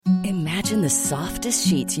Imagine the softest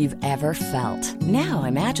sheets you've ever felt. Now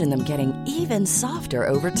imagine them getting even softer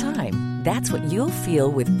over time. That's what you'll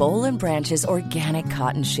feel with Boll & Branch's organic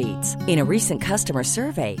cotton sheets. In a recent customer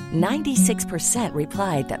survey, 96%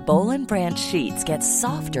 replied that Boll & Branch sheets get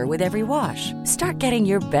softer with every wash. Start getting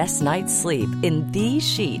your best night's sleep in these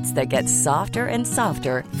sheets that get softer and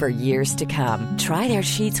softer for years to come. Try their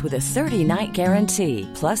sheets with a 30-night guarantee.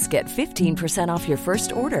 Plus, get 15% off your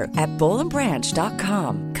first order at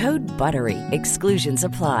bollandbranch.com. Code BUTTERY. Exclusions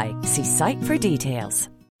apply. See site for details.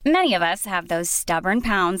 Many of us have those stubborn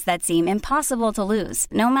pounds that seem impossible to lose,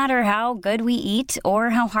 no matter how good we eat or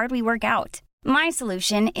how hard we work out. My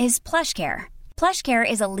solution is PlushCare. PlushCare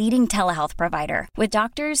is a leading telehealth provider with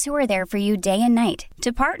doctors who are there for you day and night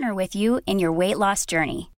to partner with you in your weight loss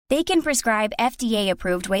journey. They can prescribe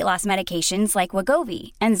FDA-approved weight loss medications like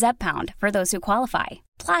Wegovy and Zepbound for those who qualify.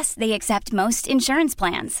 Plus, they accept most insurance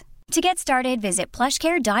plans. To get started, visit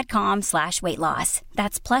plushcare.com/weightloss.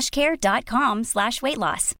 That's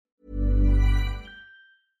plushcare.com/weightloss.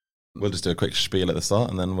 We'll just do a quick spiel at the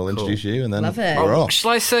start, and then we'll introduce you, and then Love it. we're off.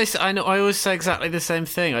 Shall I say? I always say exactly the same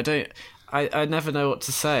thing. I never know what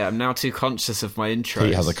to say. I'm now too conscious of my intro.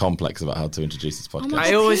 Pete has a complex about how to introduce his podcast. Oh my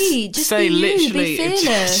I always Pete, just say be you, literally. be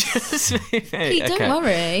fearless. Just me. Pete, don't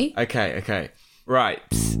worry. Okay. Right.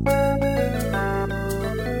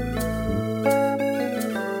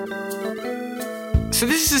 So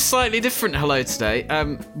this is a slightly different hello today,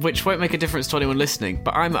 which won't make a difference to anyone listening,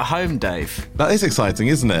 but I'm at home, Dave. That is exciting,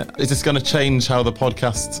 isn't it? Is this going to change how the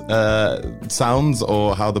podcast sounds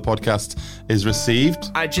or how the podcast is received?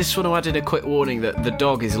 I just want to add in a quick warning that the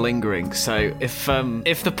dog is lingering, so if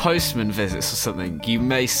the postman visits or something, you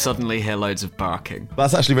may suddenly hear loads of barking.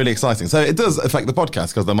 That's actually really exciting. So it does affect the podcast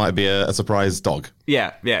because there might be a surprise dog.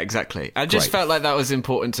 Yeah, exactly. I just Great. felt like that was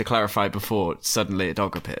important to clarify before suddenly a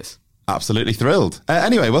dog appears. Absolutely thrilled.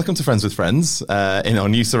 Anyway, welcome to Friends with Friends in our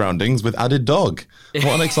new surroundings with added dog. What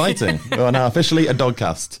an exciting. We are now officially a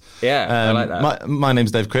dogcast. Yeah, I like that. My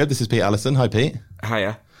name's Dave Cribb. This is Pete Allison. Hi, Pete.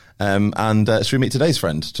 Hiya. And should we meet today's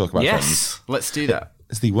friend to talk about Yes, friends? let's do that.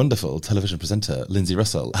 It's the wonderful television presenter, Lindsay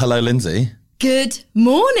Russell. Hello, Lindsay. Good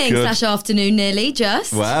morning Good. / afternoon, nearly,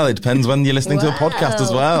 just. Well, it depends when you're listening to a podcast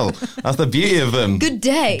as well. That's the beauty of them. Good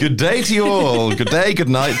day. Good day to you all. Good day, good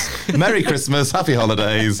night. Merry Christmas, happy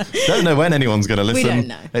holidays. Don't know when anyone's going to listen. We don't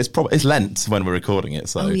know. It's Lent when we're recording it.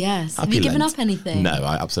 So Oh, yes. Have happy you given Lent. up anything? No,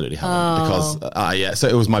 I absolutely haven't. Because, so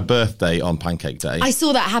it was my birthday on Pancake Day. I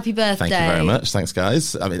saw that. Happy birthday. Thank you very much. Thanks,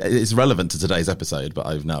 guys. I mean, it's relevant to today's episode, but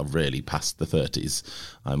I've now really passed the 30s.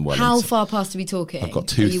 I'm well How into, far past are we talking? I've got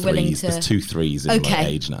 2 Are you willing threes. to... There's 2 threes in my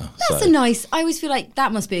age now. That's so. a nice... I always feel like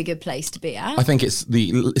that must be a good place to be at. I think it's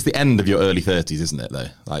the end of your early 30s, isn't it, though?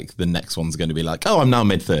 Like, the next one's going to be like, oh, I'm now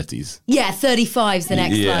mid-30s. Yeah, 35's the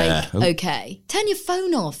next, Yeah. okay. Turn your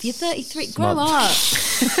phone off. You're 33. Grow up.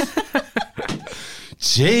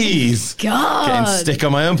 Jeez. God. Getting stick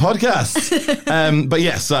on my own podcast. But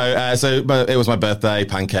yeah, so it was my birthday,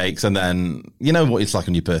 pancakes, and then, you know what it's like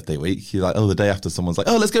on your birthday week? You're like, the day after someone's like,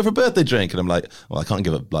 let's go for a birthday drink. And I'm like, well, I can't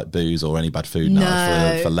give up like booze or any bad food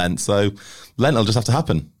now for Lent. So Lent will just have to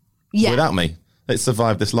happen without me. It's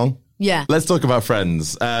survived this long. Yeah. Let's talk about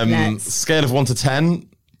Friends. Let's. Scale of 1 to 10.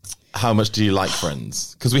 How much do you like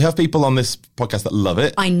Friends? Because we have people on this podcast that love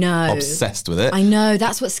it. I know. Obsessed with it. I know.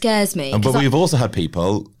 That's what scares me. But we've also had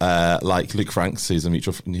people like Luke Franks, who's a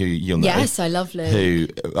mutual friend who you'll know. Yes, I love Luke. Who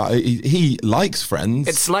he likes Friends.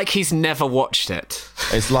 It's like he's never watched it.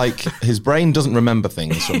 It's like his brain doesn't remember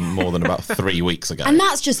things from more than about 3 weeks ago. And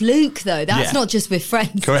that's just Luke, though. That's Yeah. not just with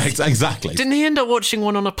Friends. Correct, exactly. Didn't he end up watching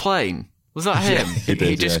one on a plane? Was that him? he did,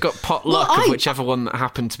 he just yeah. got potluck Well, of whichever one that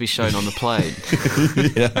happened to be shown on the plane.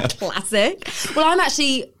 Classic. Well, I'm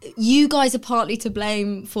actually... You guys are partly to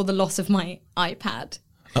blame for the loss of my iPad.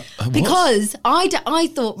 Because I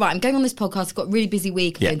thought, right, I'm going on this podcast, I've got a really busy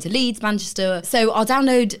week, I'm going to Leeds, Manchester, so I'll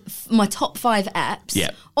download my top 5 apps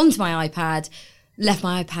onto my iPad. Left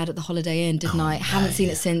my iPad at the Holiday Inn, didn't I? Haven't seen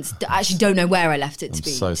it since. I actually don't know where I left it to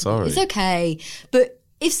be. so sorry. It's okay. But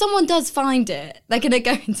if someone does find it, they're going to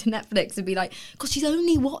go into Netflix and be like, God, she's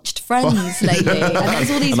only watched Friends lately. And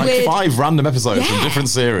there's all these and like weird... 5 random episodes from different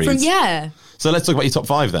series. So let's talk about your top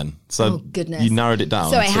 5 then. So Oh, goodness. you narrowed it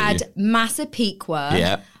down. So I had Massapequa.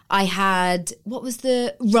 Yeah. I had, what was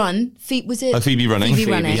the Run? Was it? Phoebe Running.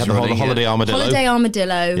 Phoebe Running. You had the Holiday Armadillo. Holiday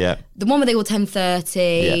Armadillo. Yeah. The one where they all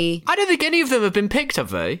 10:30. Yeah. I don't think any of them have been picked,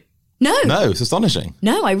 have they? No, it's astonishing.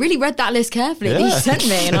 No, I really read that list carefully that you sent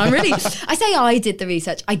me, and I say I did the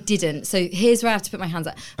research. I didn't. So here's where I have to put my hands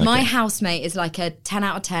up. My housemate is like a 10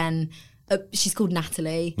 out of 10. she's called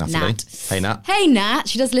Natalie. Natalie. Nat. Hey, Nat. Hey, Nat.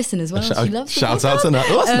 She does listen as well. She loves the Shout out podcast. to Nat.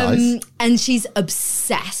 Oh, that's nice. And she's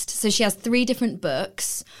obsessed. So she has 3 different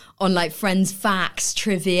books on like Friends facts,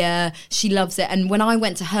 trivia. She loves it. And when I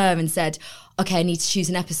went to her and said, okay, I need to choose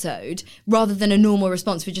an episode, rather than a normal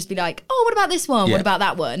response would just be like, oh, what about this one? Yeah. What about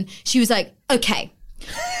that one? She was like, okay,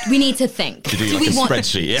 we need to think. To do like a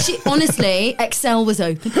spreadsheet, yeah. Honestly, Excel was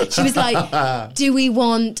open. She was like, do we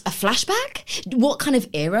want a flashback? What kind of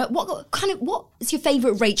era? What's your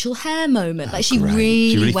favourite Rachel Hare moment? Like she Great. really,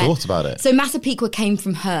 She really went. thought about it. So Massapequa came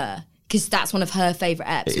from her, because that's one of her favourite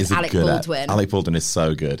eps It with is a Alec good Baldwin. Alec Baldwin is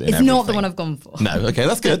so good. It's not the one I've gone for. No, okay,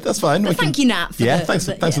 that's good. That's fine. But thank you, Nat. For Thanks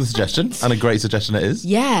for the suggestion. And a great suggestion it is.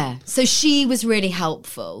 Yeah. So she was really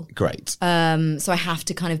helpful. Great. So I have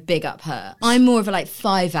to kind of big up her. I'm more of a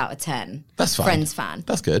 5 out of 10 That's fine. Friends fan.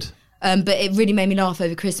 That's good. But it really made me laugh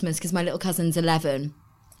over Christmas because my little cousin's 11.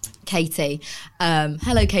 Katie.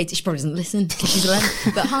 Hello, Katie. She probably doesn't listen because she's 11,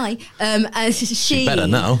 but hi. And she better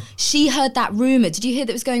now. She heard that rumour. Did you hear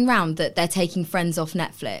that was going round that they're taking Friends off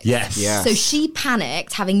Netflix? Yes. Yeah. So she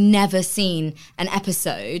panicked, having never seen an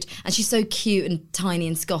episode, and she's so cute and tiny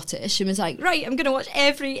and Scottish, and was like, right, I'm going to watch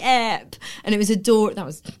every ep. And it was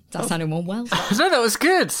adorable. That sounded more Welsh. No, that was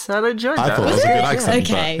good. I enjoyed that. I thought it was a good accent.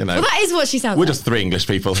 Okay. But, Well, that is what she sounds we're like. just 3 English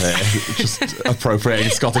people here, just appropriating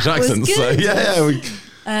Scottish was accents. So good.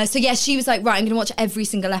 yeah. So yeah, she was like, right, I'm going to watch every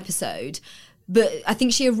single episode. But I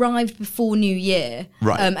think she arrived before New Year.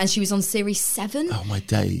 Right. And she was on series 7. Oh my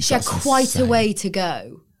days. She had that's quite insane. a way to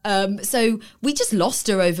go. So we just lost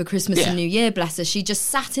her over Christmas Yeah. and New Year, bless her. She just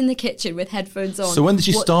sat in the kitchen with headphones on. So when did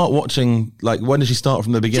she start watching? Like, when did she start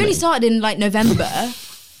from the She beginning? only started in November.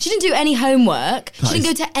 She didn't do any homework. She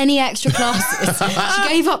didn't go to any extra classes. She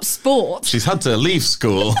gave up sport. She's had to leave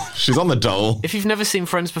school. She's on the dole. If you've never seen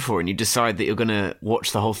Friends before and you decide that you're going to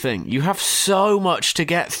watch the whole thing, you have so much to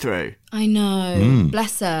get through. I know,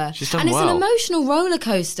 bless her. She's done and it's well. an emotional roller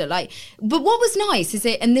coaster. But what was nice is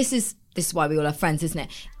and this is why we all have Friends, isn't it?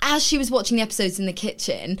 As she was watching the episodes in the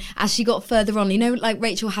kitchen, as she got further on, like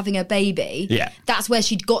Rachel having her baby. Yeah. That's where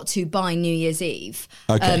she'd got to by New Year's Eve.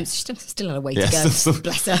 Okay. She's still on her way Yes. to go.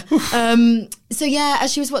 Bless her. So yeah,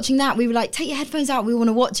 as she was watching that, we were like, take your headphones out, we want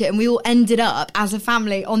to watch it. And we all ended up as a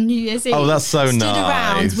family on New Year's Eve. Oh, that's so Stood nice.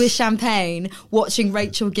 around with champagne, watching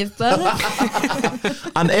Rachel give birth.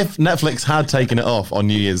 And if Netflix had taken it off on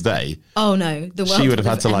New Year's Day, Oh no, the world she would have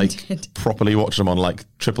had to ended. properly watch them on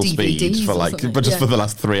triple speed DVDs for or something, but just yeah. for the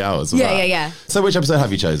last 3 hours. Of Yeah, that. yeah, yeah. So which episode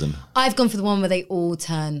have you chosen? I've gone for the one where they all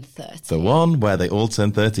turn 30. The one where they all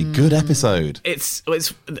turn 30. Good episode. It's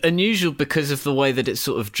unusual because of the way that it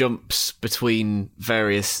sort of jumps between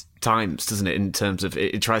various times, doesn't it? In terms of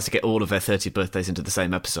it tries to get all of their 30th birthdays into the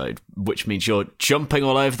same episode, which means you're jumping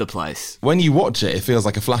all over the place. When you watch it, it feels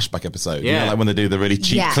like a flashback episode. You Yeah. know, like when they do the really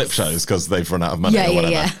cheap Yes. clip shows because they've run out of money Yeah, or yeah,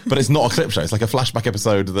 whatever. yeah. But it's not a clip show. It's like a flashback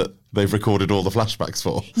episode that they've recorded all the flashbacks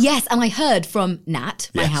for. Yes, and I heard from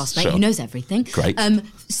Nat, my Yes, housemate, sure. who knows everything. Great.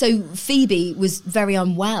 So Phoebe was very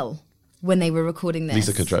unwell when they were recording this.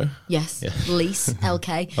 Lisa Kudrow? Yes, Yeah. Lise,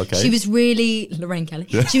 LK. Okay. She was really, Lorraine Kelly,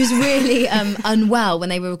 she was really unwell when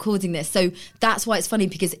they were recording this. So that's why it's funny,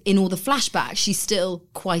 because in all the flashbacks, she's still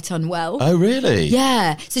quite unwell. Oh, really?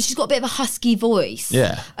 Yeah, so she's got a bit of a husky voice.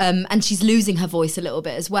 Yeah. And she's losing her voice a little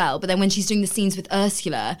bit as well. But then when she's doing the scenes with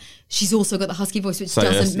Ursula, she's also got the husky voice, which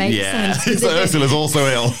doesn't make yeah. sense. 'cause So it- Ursula's also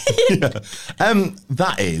ill. Yeah.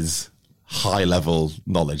 That is high level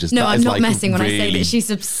knowledge. No, That I'm is, not messing when I say really- that she's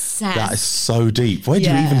obsessed. That is so deep. Where do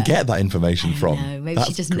you Yeah. even get that information from? know. Maybe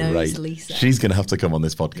she just knows Lisa. She's going to have to come on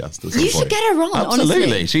this podcast at some You should point. get her on, Absolutely.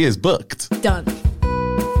 honestly. She is booked. Done.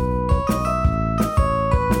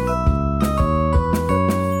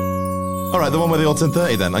 All right, the one where they all turn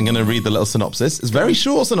 30 then. I'm going to read the little synopsis. It's a very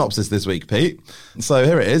short synopsis this week, Pete. So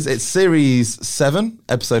here it is. It's series 7,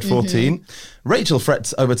 episode 14. Rachel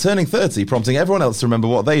frets over turning 30, prompting everyone else to remember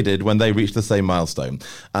what they did when they reached the same milestone.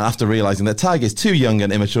 And after realising that Tag is too young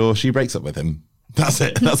and immature, she breaks up with him. That's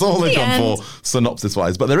it. That's all they've The gone end. for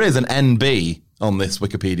synopsis-wise. But there is an NB on this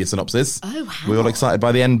Wikipedia synopsis. Oh, wow. We're all excited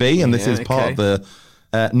by the NB, and this Yeah, is part okay. of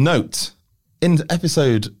the note. In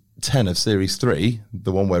episode 10 of series 3,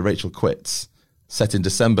 the one where Rachel quits, set in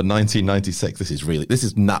December 1996. This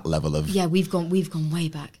is Nat level of... Yeah, we've gone way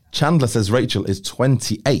back. Chandler says Rachel is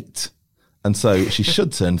 28, and so she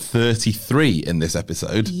should turn 33 in this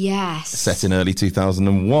episode. Yes. Set in early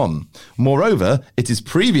 2001. Moreover, it is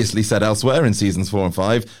previously said elsewhere in seasons 4 and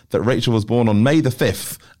 5 that Rachel was born on May the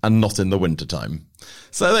 5th and not in the wintertime.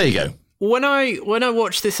 So there you go. When I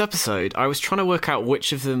watched this episode, I was trying to work out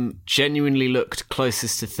which of them genuinely looked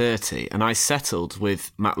closest to 30, and I settled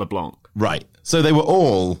with Matt LeBlanc. Right. So they were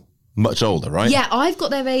all much older, right? Yeah, I've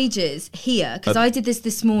got their ages here because I did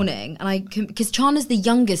this morning, and because Chana's the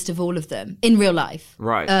youngest of all of them in real life,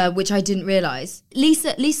 Right? Which I didn't realise.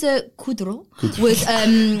 Lisa Kudrow was.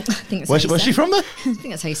 I think that's Where's she from? There? I think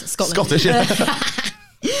that's how you say it, Scotland. Scottish. Yeah.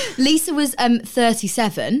 Lisa was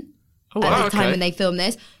 37 Oh, at wow, the time okay. when they filmed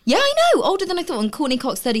this. Yeah, I know, older than I thought. And Courtney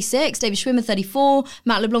Cox 36, David Schwimmer 34,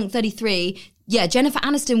 Matt LeBlanc 33. Yeah, Jennifer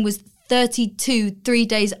Aniston was 32 3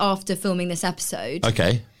 days after filming this episode.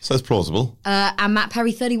 Okay, so it's plausible. And Matt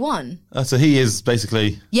Perry 31. So he is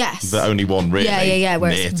basically Yes. the only one really Yeah,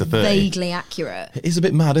 where near it's to 30. vaguely accurate. It's a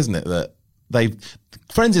bit mad, isn't it, that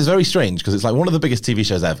Friends is very strange because it's like one of the biggest TV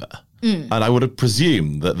shows ever. And I would have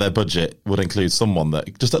presumed that their budget would include someone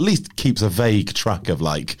that just at least keeps a vague track of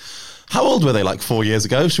like, how old were they like 4 years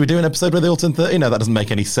ago? Should we do an episode where they all turn 30? No, that doesn't make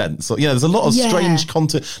any sense. So, there's a lot of strange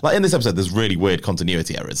content. Like in this episode, there's really weird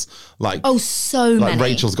continuity errors. Like, So like many.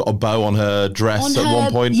 Rachel's got a bow on her dress On at her-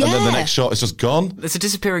 one point, and then the yeah. next shot is just gone. There's a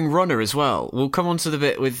disappearing runner as well. We'll come on to the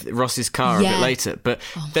bit with Ross's car a Yeah. bit later, but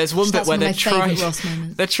there's one gosh, bit that's where one of they're my favourite Ross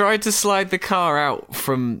moments. they're trying to slide the car out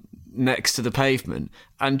from next to the pavement,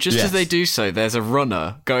 and just Yes. as they do so, there's a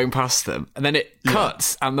runner going past them, and then it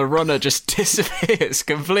cuts, and the runner just disappears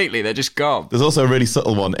completely. They're just gone. There's also a really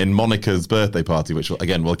subtle one in Monica's birthday party, which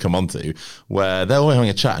again we'll come on to, where they're all having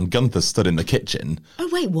a chat and Gunther stood in the kitchen. Oh,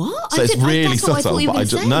 wait, what? So it's really that's what I subtle. thought you were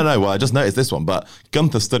But gonna say. well, I just noticed this one. But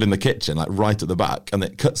Gunther stood in the kitchen, like right at the back, and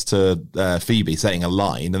it cuts to Phoebe saying a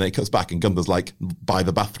line, and then it cuts back, and Gunther's like by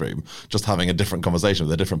the bathroom, just having a different conversation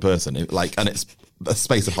with a different person. And it's a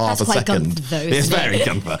space of half That's a quite second. Gunther, though, It's isn't it? very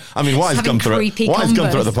Gunther. I mean, why is Having Gunther? creepy Why is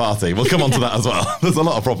Gunther combos. at the party? We'll come on to that as well. There's a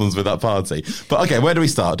lot of problems with that party. But okay, where do we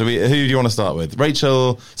start? Who do you want to start with?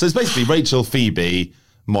 Rachel. So it's basically Rachel, Phoebe,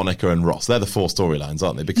 Monica and Ross. They're the four storylines,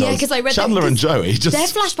 aren't they? Yeah, because I read Chandler that, and Joey just their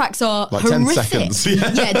flashbacks are like 10 horrific. seconds.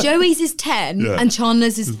 Yeah. Joey's is 10 Yeah. and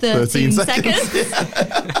Chandler's is 13 seconds.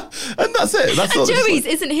 And that's it. That's all. And Joey's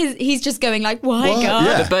isn't his. He's just going like, "Why, What? God?"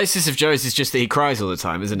 Yeah. The basis of Joey's is just that he cries all the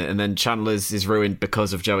time, isn't it? And then Chandler's is ruined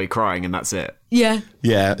because of Joey crying, and that's it. Yeah.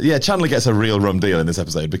 Yeah. Chandler gets a real rum deal in this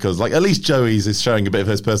episode because, like, at least Joey's is showing a bit of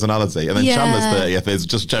his personality, and then Yeah. Chandler's 30th is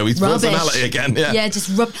just Joey's Rubbish. personality again. Yeah. just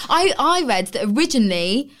rub. I read that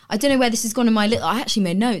originally. I don't know where this has gone in my little. I actually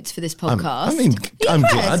made notes for this podcast. I mean, Are you I'm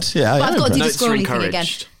impressed? glad. Yeah, but I am I've got to do the impressed. Notes are scrolling thing again.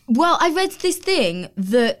 encouraged. Well, I read this thing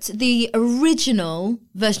that the original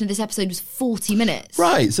version of this episode was 40 minutes.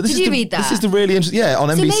 Right. So this Did is you read that? This is the really interesting. Yeah, on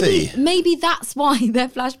So NBC. maybe that's why their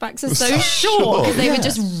flashbacks are so So short short, because they were yeah.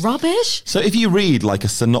 just rubbish. So if you read like a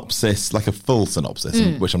synopsis, like a full synopsis,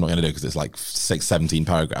 Mm. which I'm not going to do because it's like 17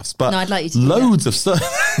 paragraphs, but No, I'd like you to do loads of stuff.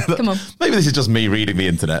 Come on. Maybe this is just me reading the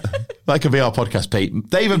internet. That could be our podcast, Pete.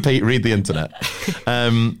 Dave and Pete read the internet.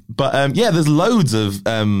 But there's loads of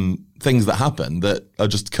things that happen that are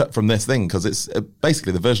just cut from this thing because it's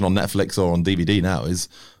basically the version on Netflix or on DVD now is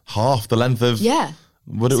half the length of Yeah.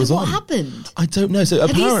 what it So was what on. happened? I don't know. So Have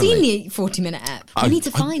apparently, you seen the 40-minute app? I need to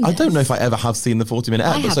find I don't this. know if I ever have seen the 40-minute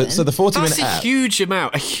app. I But so haven't. the 40-minute That's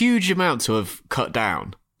app. a huge amount to have cut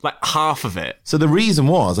down. Like half of it. So the reason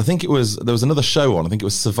was, I think there was another show on. I think it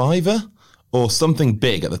was Survivor or something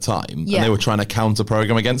big at the time, Yeah. and they were trying to counter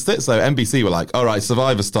program against it. So NBC were like, "All right,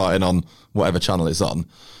 Survivor's starting on whatever channel it's on.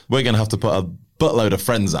 We're going to have to put a buttload of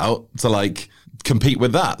Friends out to like compete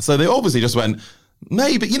with that." So they obviously just went,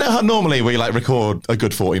 maybe, you know how normally we like record a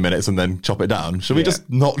good 40 minutes and then chop it down? Should we just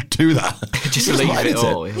not do that? Just leave not it edit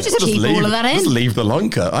all, yeah. We'll Just keep all of that in. Just leave the long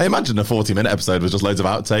cut. I imagine a 40-minute episode was just loads of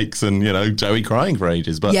outtakes and, Joey crying for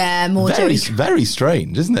ages. But Yeah, more very, Joey. very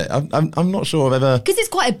strange, isn't it? I'm not sure I've ever... Because it's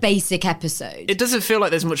quite a basic episode. It doesn't feel like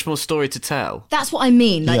there's much more story to tell. That's what I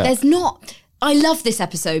mean. Like, Yeah. there's not... I love this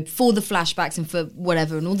episode for the flashbacks and for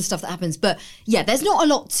whatever and all the stuff that happens. But yeah, there's not a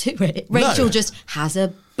lot to it. Rachel just has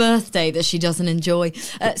a birthday that she doesn't enjoy.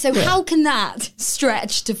 So how can that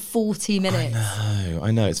stretch to 40 minutes?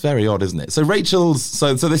 I know. It's very odd, isn't it? So Rachel's...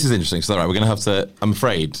 So this is interesting. So, all right, we're going to have to... I'm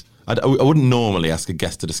afraid... I wouldn't normally ask a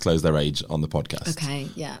guest to disclose their age on the podcast. Okay,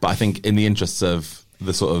 yeah. But I think in the interests of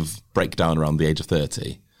the sort of breakdown around the age of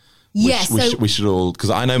 30... Yes, we should all, because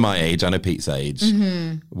I know my age, I know Pete's age.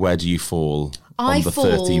 Where do you fall on the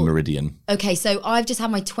 30 meridian? Okay, so I've just had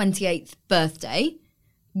my 28th birthday,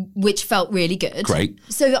 which felt really good. Great.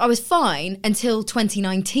 So I was fine until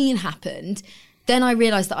 2019 happened. Then I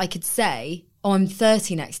realised that I could say, "Oh, I'm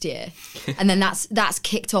 30 next year," and then that's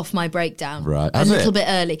kicked off my breakdown. Right. a Has little it? bit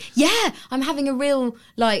early. Yeah, I'm having a real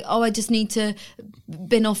I just need to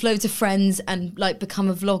bin off loads of friends and like become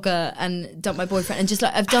a vlogger and dump my boyfriend and just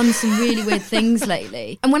like I've done some really weird things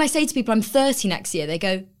lately. And when I say to people I'm 30 next year, they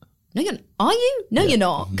go, no, are you? No, you're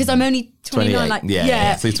not, because I'm only 29. Like,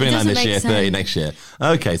 yeah. So you're 29 this year, 30 next year.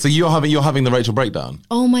 Okay, so you're having the Rachel breakdown.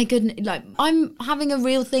 Oh my goodness! Like, I'm having a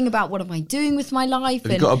real thing about what am I doing with my life.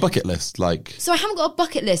 Have you got a bucket list? Like, so I haven't got a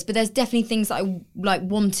bucket list, but there's definitely things that I like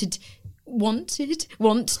want to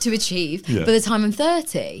achieve by the time I'm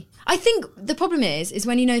 30. I think the problem is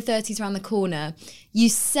when 30's around the corner, you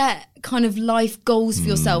set kind of life goals for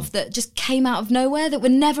yourself that just came out of nowhere, that were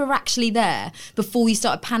never actually there before you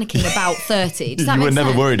started panicking about 30. Does that you make were never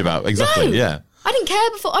sense? worried about, exactly, No. yeah. I didn't care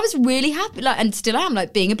before. I was really happy, like, and still am,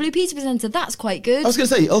 like, being a Blue Peter presenter. That's quite good. I was going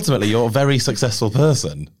to say, ultimately, you're a very successul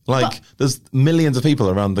person. Like, there's millions of people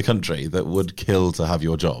around the country that would kill to have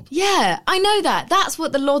your job. Yeah, I know that. That's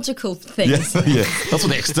what the logical thing is. Yeah, that's what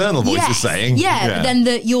the external voice is saying. Yeah, but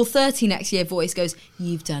then your 30 next year voice goes,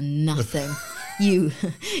 you've done nothing. You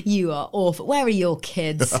are awful. Where are your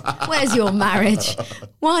kids? Where's your marriage?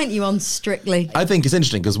 Why aren't you on Strictly? I think it's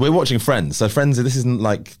interesting because we're watching Friends. So Friends, this isn't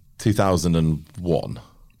like 2001,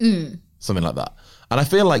 something like that. And I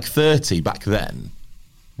feel like 30 back then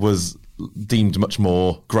was deemed much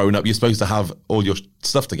more grown up. You're supposed to have all your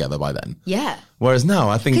stuff together by then. Yeah. Whereas now,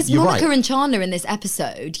 I think you're right. Because Monica and Chandler in this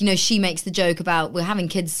episode, she makes the joke about we're having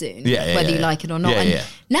kids soon, whether you like it or not.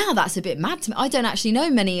 Now that's a bit mad to me. I don't actually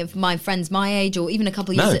know many of my friends my age or even a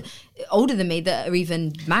couple of years older than me that are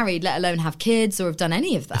even married, let alone have kids or have done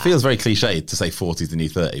any of that. It feels very cliched to say 40 is the new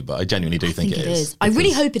 30, but I genuinely do think it is. I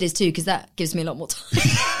really hope it is too, because that gives me a lot more time.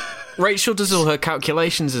 Rachel does all her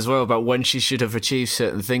calculations as well about when she should have achieved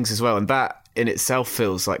certain things as well, and that in itself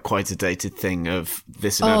feels like quite a dated thing of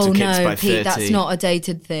this amount of kids by 30. Pete, that's not a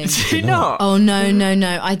dated thing. Do you not? Oh,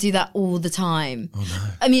 no. I do that all the time. Oh,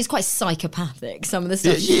 no. I mean, it's quite psychopathic, some of the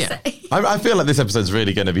stuff you say. I feel like this episode's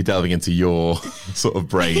really going to be delving into your sort of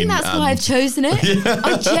brain. I think that's why I've chosen it.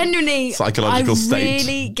 I genuinely, psychological state. I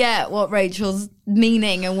really get what Rachel's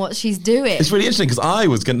meaning and what she's doing. It's really interesting because I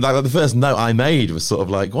was going to, like, the first note I made was sort of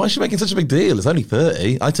like, why is she making such a big deal? It's only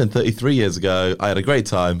 30. I turned 33 years ago. I had a great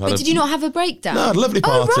time. But did you not have a breakdown? No, I had a lovely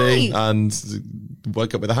party right. and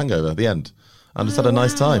woke up with a hangover at the end. And just had a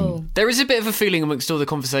nice time. There is a bit of a feeling amongst all the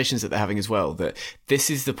conversations that they're having as well that this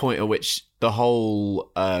is the point at which the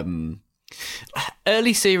whole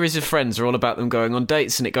early series of Friends are all about them going on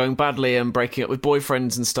dates and it going badly and breaking up with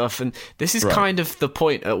boyfriends and stuff. And this is kind of the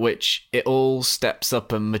point at which it all steps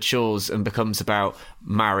up and matures and becomes about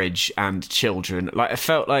marriage and children. Like, I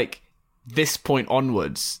felt like this point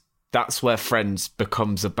onwards, that's where Friends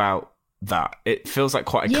becomes about that. It feels like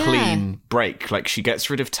quite a clean break. Like, she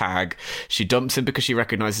gets rid of Tag, she dumps him because she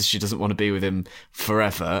recognises she doesn't want to be with him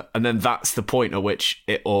forever, and then that's the point at which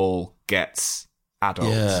it all gets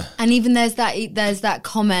adult. Yeah. And even there's that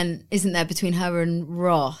comment, isn't there, between her and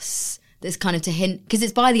Ross that's kind of to hint, because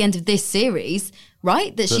it's by the end of this series,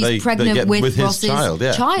 right, that she's pregnant with Ross's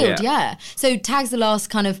child. Yeah. So Tag's the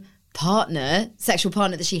last kind of sexual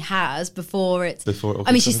partner that she has before it.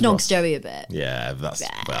 I mean, she snogs Joey a bit. Yeah,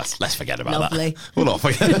 let's forget about Lovely. that. We'll not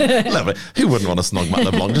forget. Lovely. Who wouldn't want to snog Matt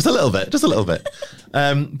LeBlanc? Just a little bit.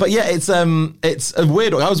 But yeah, it's a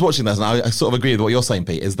weird. I was watching this and I sort of agree with what you're saying,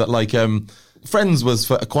 Pete. Is that like Friends was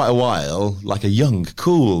for quite a while like a young,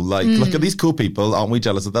 cool, like look at these cool people. Aren't we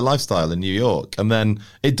jealous of their lifestyle in New York? And then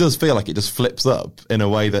it does feel like it just flips up in a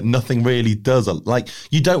way that nothing really does. Like,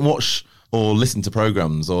 you don't watch or listen to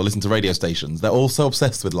programs or listen to radio stations. They're all so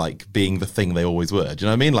obsessed with like being the thing they always were. Do you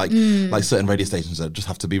know what I mean? Like certain radio stations that just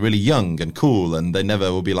have to be really young and cool, and they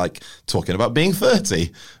never will be like talking about being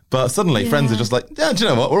 30. But suddenly Friends are just like, yeah, do you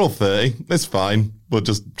know what? We're all 30. It's fine. We'll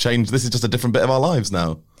just change. This is just a different bit of our lives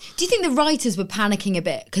now. Do you think the writers were panicking a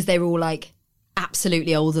bit because they were all like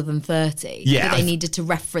absolutely older than 30? Yeah. But they needed to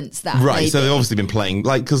reference that. Right. Maybe. So they've obviously been playing,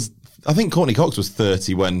 like, because I think Courtney Cox was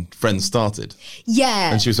 30 when Friends started.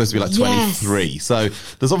 Yeah. And she was supposed to be like 23. Yes. So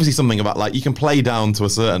there's obviously something about like, you can play down to a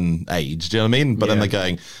certain age. Do you know what I mean? But then they're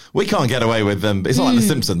going, we can't get away with them. It's not like The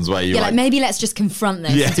Simpsons where you like maybe let's just confront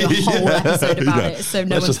this and do a whole episode about it. So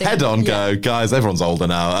no let's just head on, go, guys, everyone's older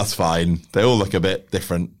now. That's fine. They all look a bit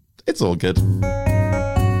different. It's all good.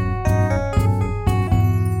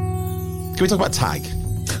 Can we talk about Tag?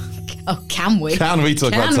 Oh, can we? Can we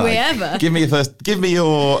talk about Tag? Can we ever? Give me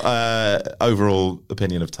your overall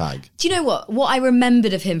opinion of Tag. Do you know what I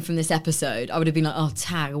remembered of him from this episode? I would have been like, oh,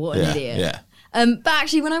 Tag, what an idiot. Yeah. But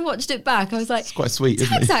actually, when I watched it back, I was like, it's quite sweet,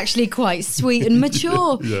 isn't it? Tag's actually quite sweet and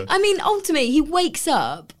mature. Yeah. I mean, ultimately, he wakes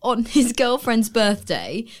up on his girlfriend's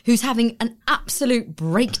birthday, who's having an absolute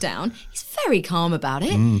breakdown. He's very calm about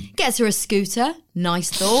it. Gets her a scooter, nice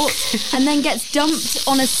thought, and then gets dumped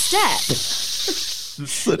on a step.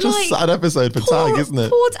 It's such a sad episode for Tag, isn't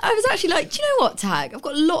it? I was actually like, do you know what, Tag? I've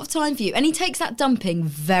got a lot of time for you. And he takes that dumping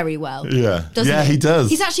very well. Yeah. Doesn't he does.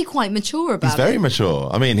 He's actually quite mature about it. He's very mature.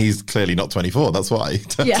 I mean, he's clearly not 24, that's why.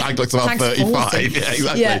 Yeah. Tag looks about Tag's 35. 40. Yeah,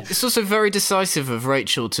 exactly. Yeah. It's also very decisive of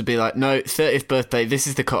Rachel to be like, no, 30th birthday, this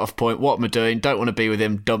is the cut-off point. What am I doing? Don't want to be with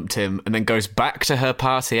him, dumped him, and then goes back to her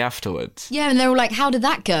party afterwards. Yeah, and they're all like, how did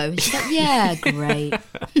that go? And she's like, yeah, great.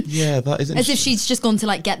 Yeah, that is As if she's just gone to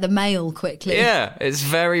like get the mail quickly. Yeah, it's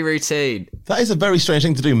very routine. That is a very strange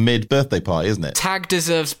thing to do mid-birthday party, isn't it? Tag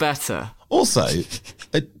deserves better. Also,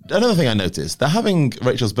 another thing I noticed, they're having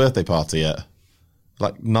Rachel's birthday party at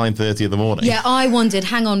like 9:30 in the morning. Yeah, I wondered,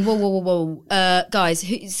 hang on, whoa. Guys,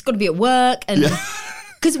 it's got to be at work. And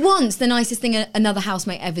because once the nicest thing another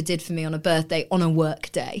housemate ever did for me on a birthday, on a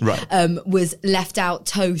work day, was left out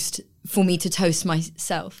toast for me to toast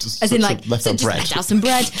myself. Left out some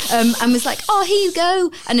bread and was like, oh, here you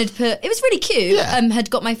go. And had put, it was really cute, had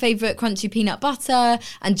got my favourite crunchy peanut butter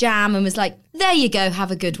and jam and was like, there you go, have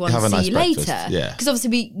a good one, see nice you breakfast. later. Yeah. Because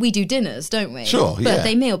obviously we do dinners, don't we? Sure,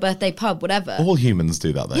 Birthday meal, birthday pub, whatever. All humans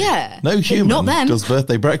do that though. Yeah. No human Not them. does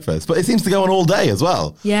birthday breakfast. But it seems to go on all day as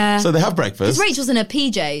well. Yeah. So they have breakfast. Because Rachel's in her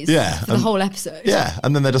PJs for the whole episode. Yeah,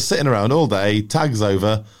 and then they're just sitting around all day, Tag's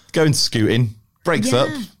over, going scooting, breaks up.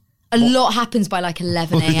 A lot happens by like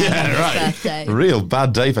 11 a.m. on his birthday. Real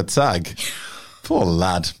bad day for Tag. Poor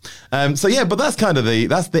lad. But that's kind of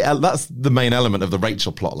that's the main element of the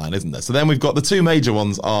Rachel plotline, isn't there? So then we've got the two major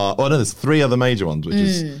ones there's three other major ones, which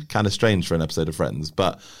is kind of strange for an episode of Friends.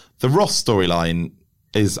 But the Ross storyline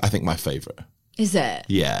is, I think, my favourite. Is it?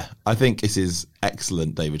 Yeah, I think this is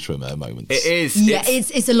excellent David Schwimmer moments. It is. Yeah,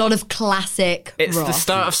 it's a lot of classic It's Ross. the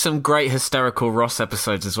start of some great hysterical Ross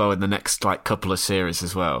episodes as well in the next couple of series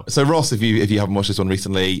as well. So Ross, if you haven't watched this one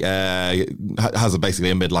recently, has basically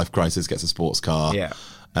a midlife crisis, gets a sports car. Yeah.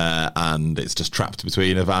 And it's just trapped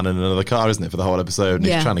between a van and another car, isn't it, for the whole episode? And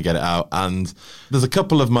he's trying to get it out. And there's a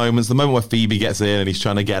couple of moments. The moment where Phoebe gets in and he's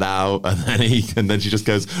trying to get out, and then she just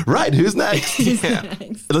goes, right, who's next?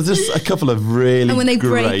 There's just a couple of really and when they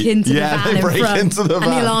break into the van in front, into the van.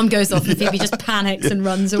 and the alarm goes off, and Phoebe just panics and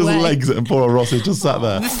runs just away. Legs it, and poor Ross is just sat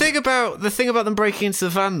there. The thing about them breaking into the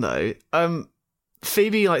van though,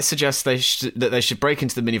 Phoebe suggests that they should break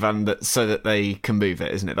into the minivan so that they can move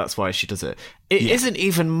it, isn't it? That's why she does it. It isn't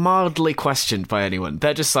even mildly questioned by anyone.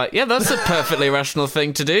 They're just like, yeah, that's a perfectly rational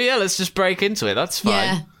thing to do. Yeah, let's just break into it. That's fine.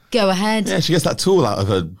 Yeah, go ahead. Yeah, she gets that tool out of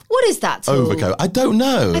her What is that tool? overcoat. I don't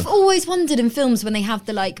know. I've always wondered in films when they have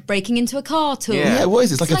the breaking into a car tool. Yeah, what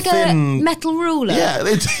is it? It's like a thin a metal ruler. Yeah,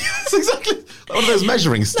 it's exactly one of those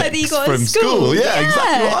measuring sticks that you got from at school. Yeah,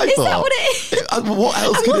 exactly what I is thought. Is that what it is? What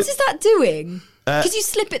else? And could what is that doing? Because you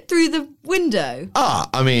slip it through the window.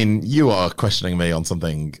 I mean, you are questioning me on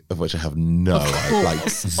something of which I have no,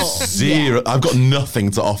 zero. Yeah. I've got nothing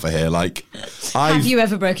to offer here. Have you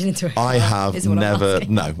ever broken into a car? I have never.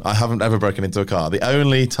 No, I haven't ever broken into a car. The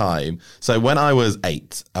only time. So when I was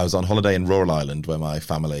 8, I was on holiday in Rural Island, where my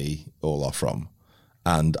family all are from,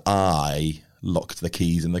 and I locked the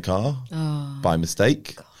keys in the car by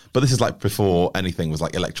mistake. God. But this is before anything was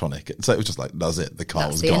electronic. So it was just that's it. The car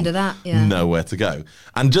was gone. That's the end of that, yeah. Nowhere to go.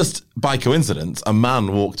 And just by coincidence, a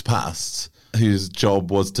man walked past whose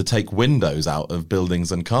job was to take windows out of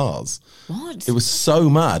buildings and cars. What? It was so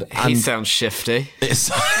mad. He sounds shifty.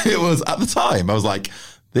 It was, at the time, I was like,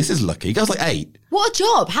 this is lucky. I was 8. What a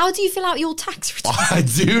job. How do you fill out your tax return? I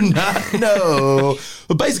do not know.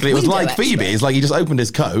 But basically, it was like Phoebe. It's he just opened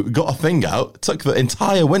his coat, got a thing out, took the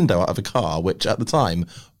entire window out of a car, which at the time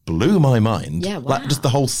blew my mind. Yeah, wow. Just the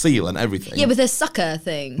whole seal and everything. Yeah, with a sucker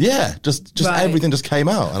thing. Yeah, just Right. everything just came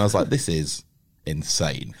out. And I was like, this is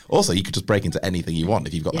insane. Also, you could just break into anything you want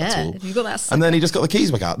if you've got that tool. If you've got that sucker. And then he just got the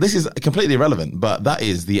keys back out. This is completely irrelevant, but that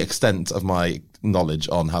is the extent of my knowledge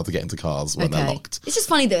on how to get into cars when they're locked. It's just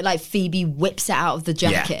funny that Phoebe whips it out of the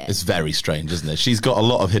jacket. Yeah, it's very strange, isn't it? She's got a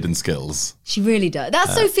lot of hidden skills. She really does.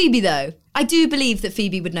 That's so Phoebe, though. I do believe that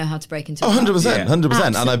Phoebe would know how to break into a car. 100%, 100%.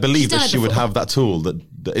 And I believe She's done that it she would before. have that tool that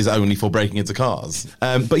is only for breaking into cars.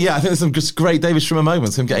 But yeah, I think there's some just great David Schwimmer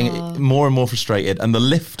moments, him getting more and more frustrated. And the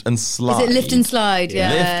lift and slide. Is it lift and slide? Yeah.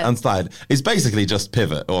 Lift and slide. It's basically just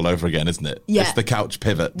Pivot all over again, isn't it? Yeah. It's the couch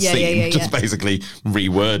Pivot Yeah, scene, yeah, just basically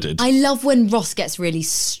reworded. I love when Ross gets really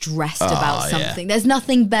stressed about something. There's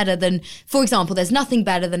nothing better than, for example, there's nothing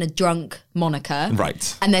better than a drunk Monica.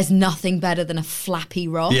 Right. And there's nothing better than a flappy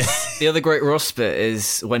Ross. Yeah. The other great Ross bit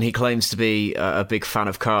is when he claims to be a big fan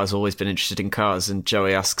of cars, always been interested in cars, and Joey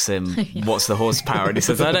Joey asks him, what's the horsepower? And he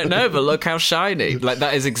says, I don't know, but look how shiny. Like,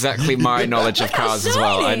 that is exactly my knowledge of cars as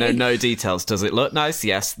well. I know no details. Does it look nice?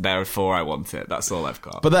 Yes, therefore I want it. That's all I've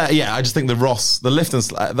got. But I just think the lift and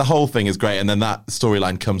the whole thing is great. And then that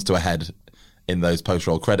storyline comes to a head in those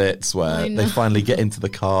post-roll credits where they finally get into the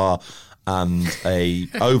car and a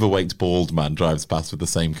overweight bald man drives past with the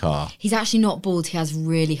same car. He's actually not bald. He has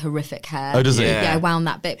really horrific hair. Oh, does he? Yeah, I wound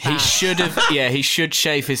that bit back. He should have. He should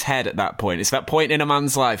shave his head at that point. It's that point in a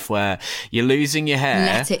man's life where you're losing your hair.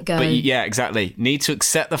 Let it go. But exactly. Need to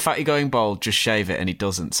accept the fact you're going bald. Just shave it, and he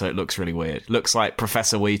doesn't. So it looks really weird. Looks like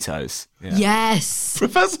Professor Wheatos. Yeah. Yes.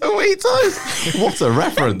 Professor Wheatos? What a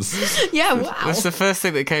reference. Yeah, wow. That's the first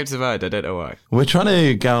thing that came to mind. I don't know why. We're trying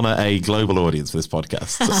to garner a global audience for this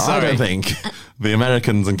podcast. I don't think the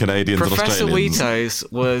Americans and Canadians Professor and Australians...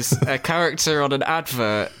 Wheatos was a character on an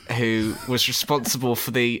advert who was responsible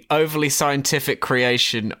for the overly scientific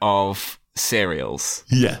creation of cereals.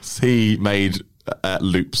 Yes, he made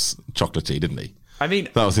Loops chocolatey, didn't he? I mean,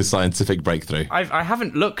 that was his scientific breakthrough. I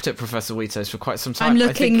haven't looked at Professor Wheatos for quite some time. I'm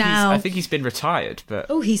looking now. I think he's been retired, but...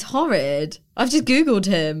 Oh, he's horrid. I've just Googled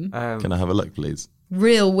him. Can I have a look, please?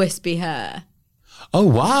 Real wispy hair. Oh,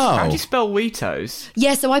 wow. How do you spell Wheatos?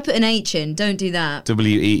 Yeah, so I put an H in. Don't do that.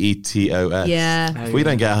 Weetos. Yeah. If we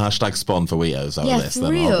don't get a hashtag spawn for Wheatos out of this,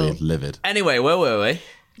 then I'll be livid. Anyway, where were we?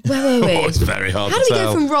 Where were we? Oh, it's very hard to tell. How do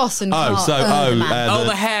we go from Ross and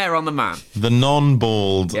the hair on the man. The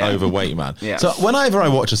non-bald, overweight man. Yeah. So whenever I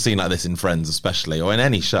watch a scene like this in Friends especially, or in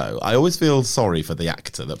any show, I always feel sorry for the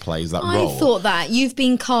actor that plays that role. I thought that. You've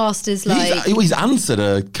been cast as like... He's answered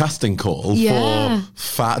a casting call for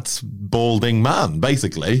fat, balding man,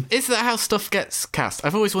 basically. Is that how stuff gets cast?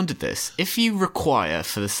 I've always wondered this. If you require,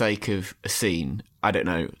 for the sake of a scene, I don't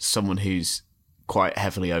know, someone who's quite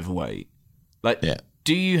heavily overweight,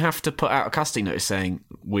 do you have to put out a casting notice saying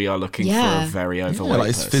we are looking for a very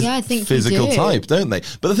overweight person? I think physical you do. type, don't they?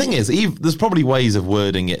 But the thing is, there's probably ways of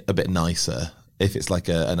wording it a bit nicer if it's like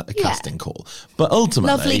a casting call. But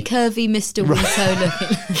ultimately... Lovely, curvy Mr. Wheato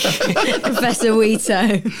looking. Professor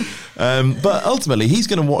Wheato. But ultimately, he's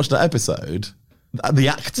going to watch that episode... The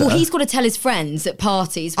actor. Well, he's got to tell his friends at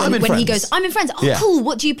parties when he goes, I'm in Friends. Oh, cool.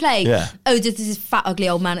 What do you play? Yeah. Oh, this is fat, ugly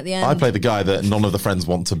old man at the end. I play the guy that none of the friends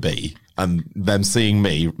want to be, and them seeing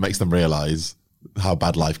me makes them realise how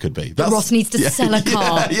bad life could be. Ross needs to sell a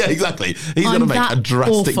car. Yeah, exactly. He's going to make a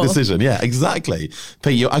drastic decision. Yeah, exactly.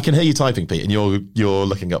 Pete, I can hear you typing, Pete, and you're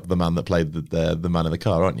looking up the man that played the man in the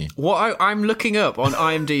car, aren't you? What I'm looking up on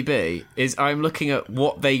IMDb is I'm looking at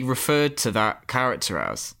what they referred to that character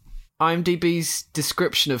as. IMDb's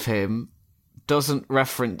description of him doesn't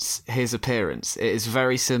reference his appearance. It is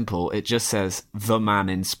very simple. It just says, the man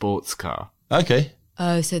in sports car. Okay.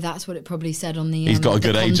 Oh, so that's what it probably said on the He's got a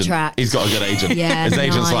good contract. agent. He's got a good agent. Yeah, his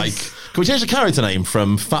agent's like, can we change the character name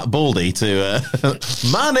from Fat Baldy to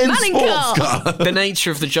Man in Sports Car? The nature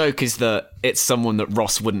of the joke is that it's someone that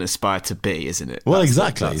Ross wouldn't aspire to be, isn't it? Well,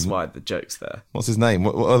 exactly. That's why the joke's there. What's his name?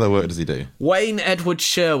 What other work does he do? Wayne Edward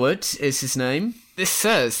Sherwood is his name. This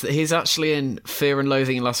says that he's actually in Fear and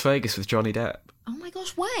Loathing in Las Vegas with Johnny Depp. Oh my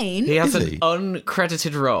gosh, Wayne. He has an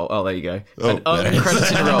uncredited role. Oh, there you go. An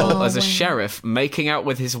uncredited role as a sheriff making out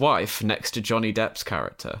with his wife next to Johnny Depp's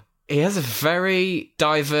character. He has a very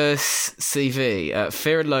diverse CV.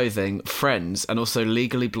 Fear and Loathing, Friends, and also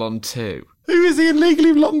Legally Blonde 2. Who is he in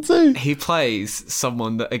Legally Blonde 2? He plays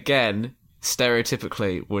someone that, again,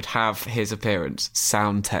 stereotypically would have his appearance,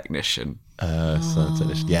 sound technician. Sound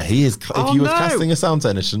technician. Yeah, he is. If you were casting a sound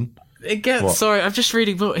technician... Sorry, I'm just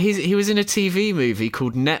reading. He was in a TV movie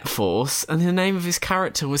called Net Force, and the name of his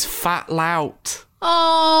character was Fat Lout.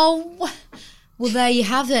 Oh, well, there you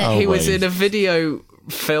have it. He was in a video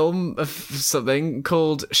film of something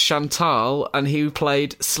called Chantal, and he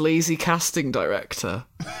played sleazy casting director.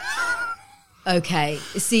 Okay,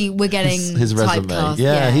 see, we're getting his resume. typecast.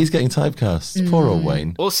 Yeah, he's getting typecast. Poor old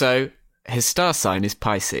Wayne. Also, his star sign is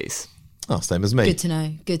Pisces. Oh, same as me. Good to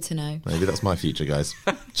know. Good to know. Maybe that's my future, guys.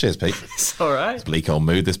 Cheers, Pete. It's all right. It's bleak old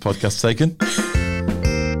mood this podcast's taken.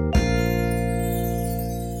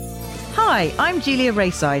 Hi, I'm Julia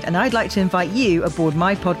Rayside, and I'd like to invite you aboard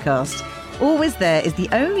my podcast. Always There is the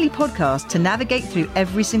only podcast to navigate through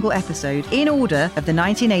every single episode in order of the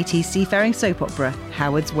 1980s seafaring soap opera,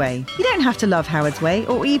 Howard's Way. You don't have to love Howard's Way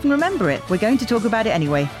or even remember it. We're going to talk about it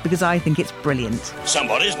anyway, because I think it's brilliant.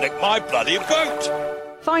 Somebody's nicked my bloody boat!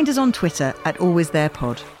 Find us on Twitter at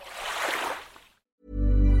AlwaysTherePod.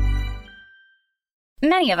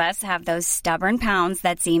 Many of us have those stubborn pounds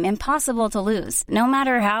that seem impossible to lose, no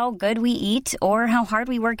matter how good we eat or how hard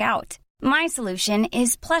we work out. My solution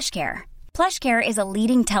is PlushCare. PlushCare is a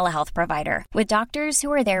leading telehealth provider with doctors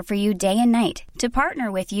who are there for you day and night to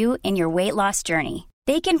partner with you in your weight loss journey.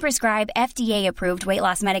 They can prescribe FDA-approved weight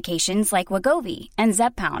loss medications like Wegovy and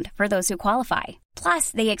Zepbound for those who qualify. Plus,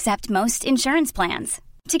 they accept most insurance plans.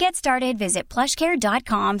 To get started, visit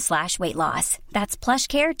plushcare.com/weightloss. That's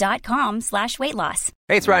plushcare.com/weightloss.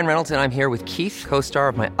 Hey, it's Ryan Reynolds, and I'm here with Keith, co-star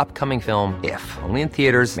of my upcoming film, If, only in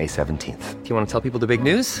theaters May 17th. Do you want to tell people the big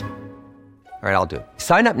news? All right, I'll do it.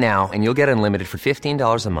 Sign up now and you'll get unlimited for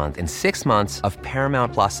 $15 a month and 6 months of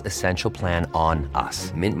Paramount Plus Essential Plan on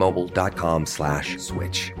us.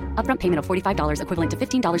 MintMobile.com/switch. Upfront payment of $45 equivalent to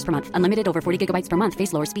 $15 per month. Unlimited over 40 gigabytes per month.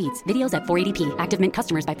 Face lower speeds. Videos at 480p. Active Mint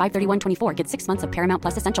customers by 531.24 get 6 months of Paramount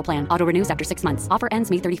Plus Essential Plan. Auto renews after 6 months. Offer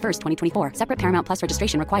ends May 31st, 2024. Separate Paramount Plus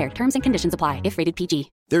registration required. Terms and conditions apply if rated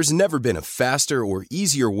PG. There's never been a faster or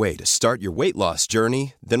easier way to start your weight loss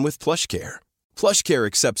journey than with PlushCare. PlushCare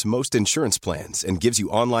accepts most insurance plans and gives you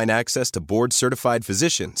online access to board-certified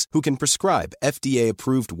physicians who can prescribe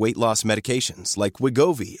FDA-approved weight loss medications like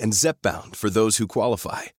Wegovy and Zepbound for those who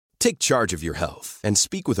qualify. Take charge of your health and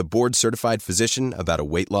speak with a board-certified physician about a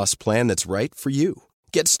weight loss plan that's right for you.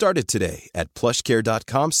 Get started today at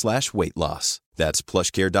plushcare.com/weightloss. That's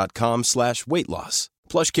plushcare.com/weightloss.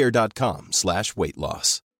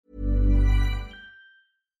 plushcare.com/weightloss.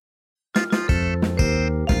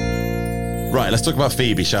 Right, let's talk about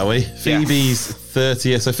Phoebe, shall we? Phoebe's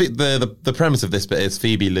 30th. So the premise of this bit is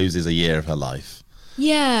Phoebe loses a year of her life.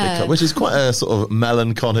 Yeah. Which is quite a sort of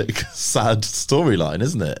melancholic, sad storyline,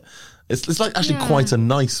 isn't it? It's like actually quite a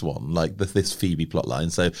nice one, like this Phoebe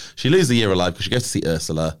plotline. So she loses a year of life because she goes to see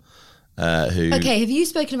Ursula, who... Okay, have you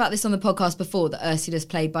spoken about this on the podcast before, that Ursula's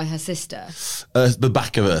played by her sister? The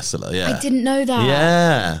back of Ursula, yeah. I didn't know that.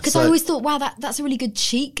 Yeah. Because I always thought, wow, that's a really good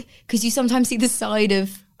cheek, because you sometimes see the side of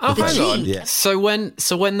the hang cheek. on. Yeah. So when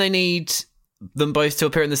they need them both to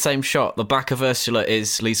appear in the same shot, the back of Ursula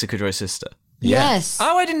is Lisa Kudrow's sister. Yes.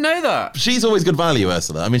 Oh, I didn't know that. She's always good value,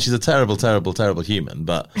 Ursula. I mean, she's a terrible, terrible, terrible human,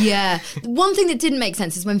 but... Yeah. One thing that didn't make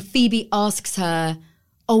sense is when Phoebe asks her,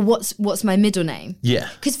 oh, what's my middle name? Yeah.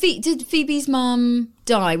 Because did Phoebe's mum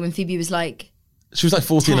die when Phoebe was like... She was like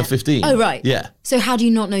 14 or 15. Oh, right. Yeah. So how do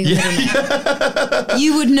you not know your middle name?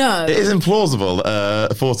 You would know. It is implausible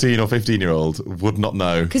a 14 or 15-year-old would not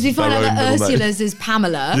know. Because we find out that Ursula's is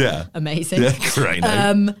Pamela. Yeah. Amazing. Yeah, great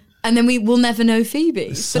name. And then we will never know Phoebe.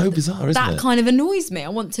 It's so bizarre, isn't that it? kind of annoys me. I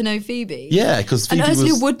want to know Phoebe. Yeah, because Phoebe and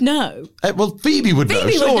Ursula would know. Well, Phoebe would know,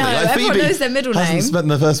 Phoebe would surely. know. Like, Everyone Phoebe knows their middle hasn't name. spent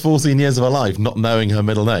the first 14 years of her life not knowing her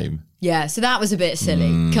middle name. Yeah, so that was a bit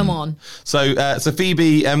silly. Come on. So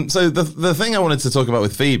Phoebe, so the thing I wanted to talk about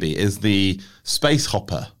with Phoebe is the space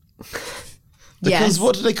hopper. Because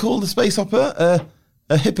what do they call the space hopper?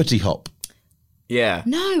 A hippity hop. Yeah.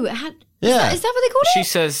 No, it had... Yeah. Is that what they call it? She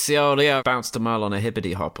says, yeah, bounced a mile on a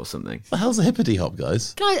hippity hop or something. What the hell's a hippity hop,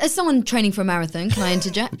 guys? Can I, as someone training for a marathon, can I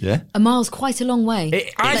interject? Yeah. A mile's quite a long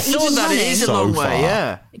way. I Like, saw even that. It running- is a So long far. way,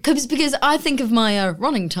 yeah. Because I think of my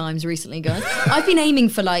running times recently, guys. I've been aiming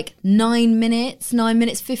for like 9 minutes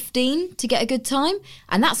 15 to get a good time.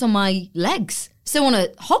 And that's on my legs. So on a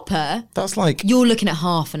hopper, That's like... you're looking at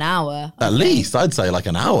half an hour. I At think. least, I'd say like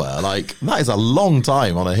an hour. Like, that is a long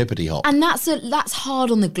time on a hippity hop. And that's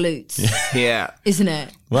hard on the glutes, Yeah. isn't it?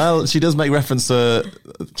 Well, she does make reference to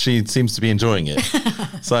she seems to be enjoying it.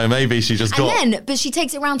 So maybe she just got... But she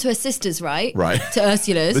takes it round to her sisters, right? Right. To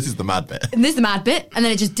Ursula's. This is the mad bit. And this is the mad bit, and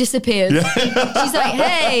then it just disappears. She's like,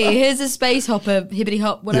 hey, here's a space hopper, hippity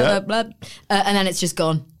hop, whatever, Yeah. blah. And then it's just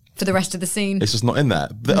gone for the rest of the scene. It's just not in there.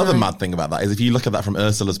 The other mad thing about that is if you look at that from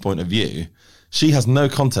Ursula's point of view, she has no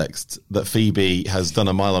context that Phoebe has done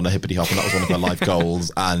a mile on a hippity hop and that was one of her life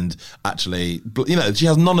goals. And actually, she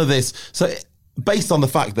has none of this. So based on the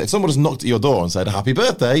fact that if someone just knocked at your door and said, happy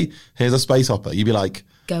birthday, here's a space hopper, you'd be like,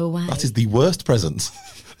 Go away. that is the worst present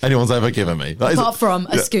anyone's ever given me. Apart from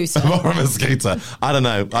a scooter. Apart from a scooter. I don't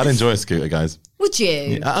know. I'd enjoy a scooter, guys. Would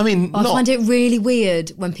you? I mean, I find it really weird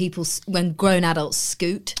when grown adults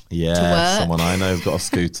scoot to work. Someone I know has got a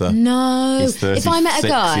scooter. No. He's If I met a 36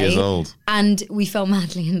 guy years old. and we fell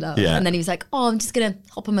madly in love, Yeah. and then he was like, "Oh, I'm just gonna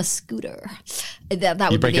hop on my scooter," that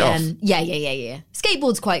would break be it the off? end. Yeah.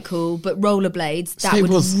 Skateboard's quite cool, but rollerblades that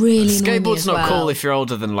Skateboard's- would really annoy me Skateboard's as not well. cool if you're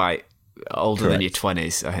older than Correct. your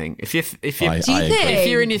 20s, I think. If I agree. if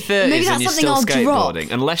you're in your 30s Maybe that's and you're something still I'll drop.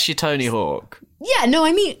 skateboarding, unless you're Tony Hawk. Yeah, no,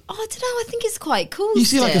 I mean, I don't know. I think it's quite cool. You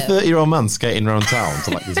see like a still. 30-year-old man skating around town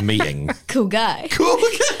to like this meeting. Cool guy. Cool.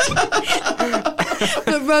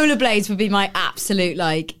 But rollerblades would be my absolute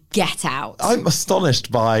get out. I'm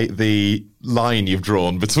astonished by the line you've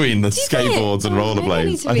drawn between the you think? skateboards and Oh, maybe I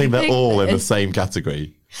need rollerblades. to I think they're rethink all in the this. same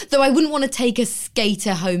category. Though I wouldn't want to take a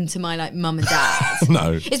skater home to my like mum and dad.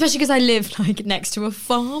 No. Especially because I live like next to a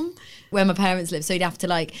farm where my parents live, so you'd have to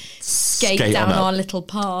like skate down on our little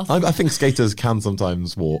path. I think skaters can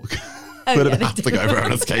sometimes walk. Oh, But yeah, it they have to do. go over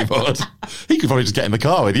on a skateboard. He could probably just get in the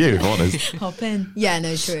car with you, if I'm honest. Hop in. Yeah,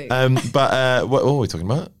 no, true. But what were we talking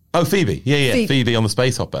about? Oh, Phoebe. Yeah. Phoebe on the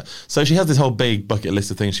Space Hopper. So she has this whole big bucket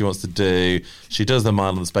list of things she wants to do. She does the mile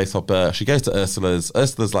on the Space Hopper. She goes to Ursula's.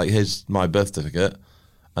 Ursula's like, here's my birth certificate.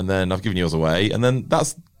 And then I've given yours away. And then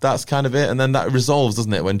that's kind of it. And then that resolves,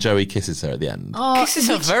 doesn't it, when Joey kisses her at the end. Kisses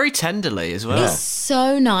her very tenderly as well. It's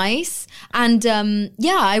so nice. And I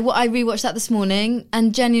rewatched that this morning,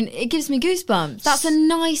 and genuinely, it gives me goosebumps. That's a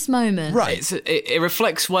nice moment. Right. It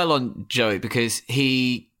reflects well on Joey because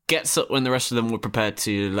he gets up when the rest of them were prepared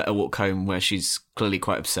to let her walk home, where she's clearly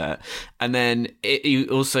quite upset. And then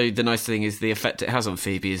also the nice thing is the effect it has on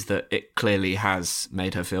Phoebe is that it clearly has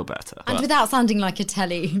made her feel better. And without sounding like a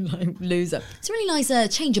telly loser, it's a really nice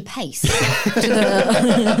change of pace. It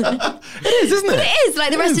is, isn't it? It is.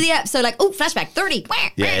 Like the rest of the episode, like, oh, flashback, 30.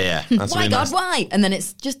 Yeah. That's Why, really God, nice. why? And then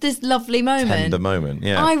it's just this lovely moment. Tender moment,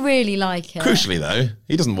 yeah. I really like it. Crucially, though,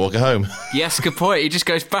 he doesn't walk her home. Yes, good point. He just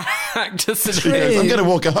goes back, doesn't He he? goes, I'm going to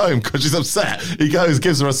walk her home because she's upset. He goes,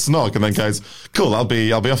 gives her a snog, and then goes, cool, I'll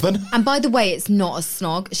be off then. And by the way, it's not a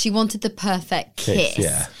snog. She wanted the perfect kiss.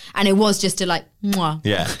 Yeah. And it was just a like, mwah.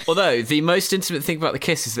 Yeah. Although the most intimate thing about the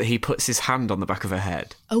kiss is that he puts his hand on the back of her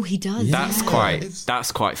head. Oh, he does. That's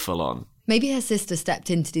quite full on. Maybe her sister stepped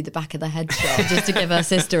in to do the back of the head shot just to give her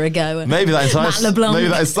sister a go. Maybe that entire Matt LeBlanc.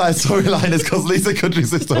 storyline is because Lisa Kudry's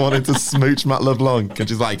sister wanted to smooch Matt LeBlanc, and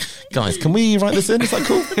she's like, guys, can we write this in? Is that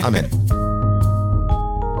cool? I'm in.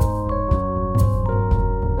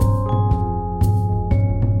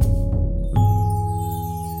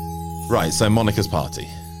 Right, so Monica's party.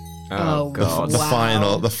 Oh, God.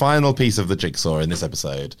 The final piece of the jigsaw in this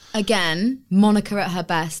episode. Again, Monica at her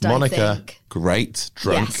best, I Monica, think. great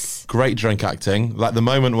drunk. Yes. Great drunk acting. Like the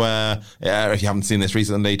moment where, if you haven't seen this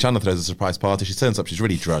recently, Chandler throws a surprise party. She turns up, she's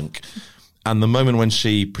really drunk. And the moment when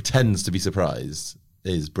she pretends to be surprised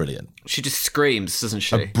is brilliant. She just screams, doesn't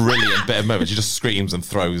she? A brilliant bit of moment. She just screams and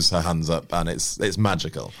throws her hands up, and it's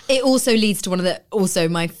magical. It also leads to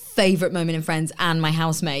my favourite moment in Friends and my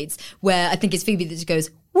housemates, where I think it's Phoebe that just goes,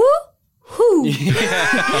 woo, hoo. Which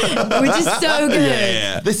is so good.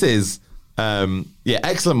 Yeah. This is,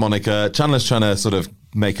 excellent Monica. Chandler's trying to sort of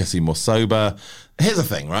make her seem more sober. Here's the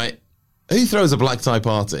thing, right? Who throws a black tie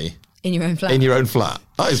party In your own flat. in your own flat?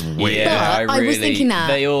 That is weird. Yeah, But I was thinking that.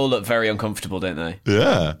 They all look very uncomfortable, don't they?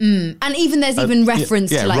 Yeah. And even there's even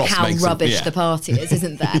reference to like Ross how makes rubbish them, the party is,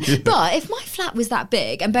 isn't there? But if my flat was that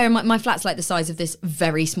big, and bear in mind my flat's like the size of this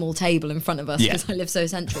very small table in front of us because I live so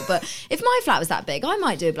central. But if my flat was that big, I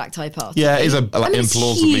might do a black tie party. Yeah, it is a I mean, it's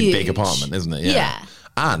implausibly big huge. apartment, isn't it? Yeah.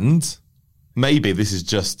 And maybe this is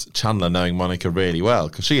just Chandler knowing Monica really well,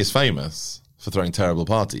 because she is famous for throwing terrible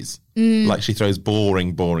parties. Like she throws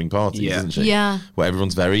boring parties, Yeah. isn't she? Yeah. Where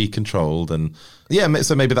everyone's very controlled. And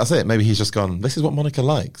so maybe that's it. Maybe he's just gone, this is what Monica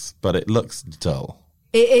likes, but it looks dull.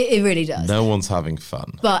 It really does. No one's having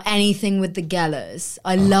fun. But anything with the Gellers,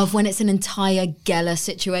 I love when it's an entire Geller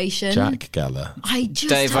situation. Jack Geller.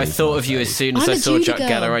 Dave, I thought of you as soon as I'm I a saw Judy Jack girl.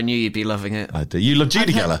 Geller. I knew you'd be loving it. I do. You love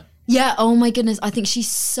Judy Geller. Yeah, oh my goodness. I think she's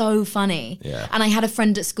so funny. Yeah. And I had a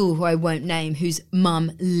friend at school who I won't name whose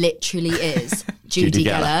mum literally is Judy Judy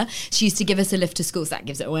Geller. Geller. She used to give us a lift to school, so that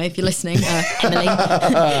gives it away if you're listening.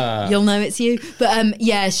 Emily, you'll know it's you. But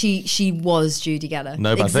she was Judy Geller.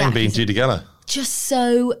 No bad thing being Judy Geller. Just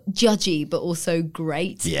so judgy, but also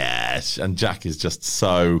great. Yes, and Jack is just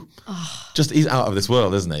so, he's out of this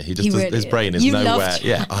world, isn't he? He just He really his brain is is. You love nowhere. Jack.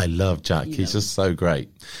 Yeah, I love Jack. He's just so great.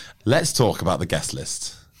 Let's talk about the guest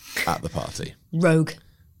list at the party. Rogue.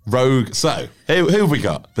 So, who have we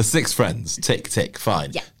got? The 6 friends. Tick, tick,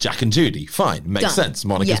 fine. Yeah. Jack and Judy, fine. Makes Done. sense.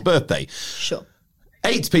 Monica's Yeah. birthday. Sure.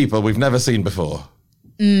 8 people we've never seen before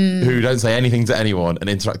who don't say anything to anyone and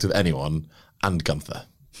interact with anyone, and Gunther.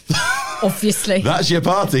 Obviously. That's your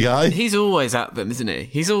party, guy. He's always at them, isn't he?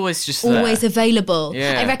 He's always just there. Always available.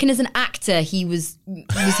 Yeah. I reckon as an actor, he was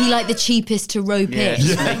he like the cheapest to rope Yeah, in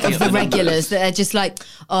just making of up the the regulars that are just like,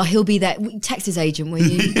 oh, he'll be there. Text his agent, will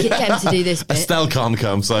you? Get him to do this bit. Estelle can't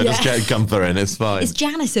come, so just get Gunther in. It's fine. Is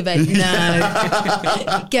Janice available?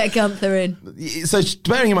 No. Get Gunther in. So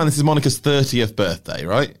bearing in mind this is Monica's 30th birthday,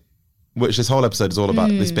 right? Which this whole episode is all about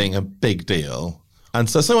this being a big deal. And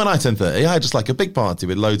so when I turned 30, I had just like a big party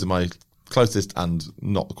with loads of my closest and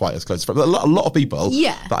not quite as close friends, but a lot of people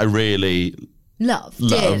that I really loved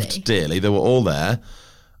dearly. They were all there.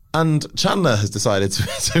 And Chandler has decided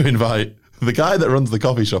to invite the guy that runs the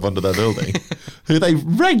coffee shop under their building, who they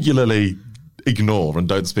regularly ignore and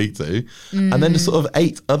don't speak to. And then just sort of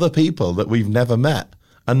 8 other people that we've never met.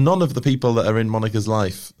 And none of the people that are in Monica's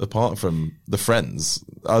life, apart from the friends,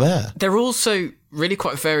 are there. They're also really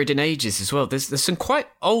quite varied in ages as well. There's some quite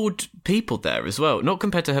old people there as well, not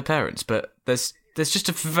compared to her parents, but there's just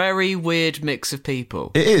a very weird mix of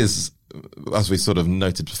people. It is, as we sort of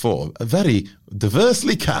noted before, a very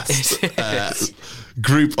diversely cast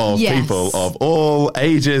group of people of all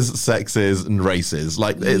ages, sexes, and races.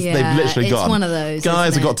 Like, they've literally it's gone, one of those, guys,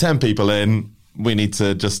 isn't have got it? 10 people in. We need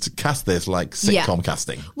to just cast this like sitcom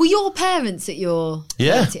casting. Were your parents at your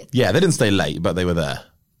 30th? Yeah, they didn't stay late, but they were there.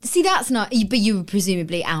 See, that's not... But you were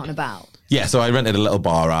presumably out and about. Yeah, so I rented a little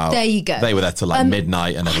bar out. There you go. They were there till like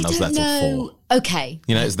midnight and everyone else there till 4. Okay.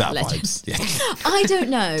 You know, it's that Legends. vibes. Yeah. I don't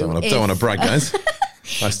know. Don't want to brag, guys.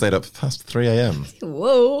 I stayed up past 3 a.m.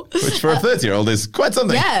 Whoa. Which for a 30-year-old is quite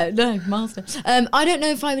something. Yeah, no, milestone. I don't know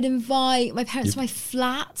if I would invite my parents to my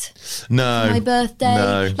flat No. for my birthday.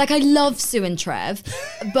 No. Like, I love Sue and Trev,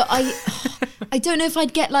 but I don't know if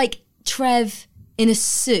I'd get, like, Trev in a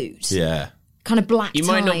suit. Yeah. Kind of black You tie.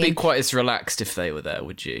 might not be quite as relaxed if they were there,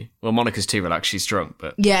 would you? Well, Monica's too relaxed, she's drunk,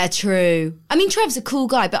 but... Yeah, true. I mean, Trev's a cool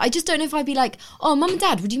guy, but I just don't know if I'd be like, oh, Mum and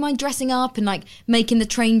Dad, would you mind dressing up and, like, making the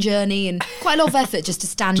train journey and quite a lot of effort just to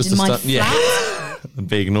stand in my flat? Yeah. And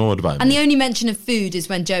be ignored by me. And the only mention of food is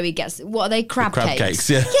when Joey gets, what are they, crab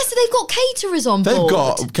cakes? Yeah. Yeah, so they've got caterers on board. They've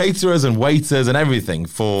got caterers and waiters and everything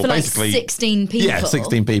for like basically 16 people. Yeah,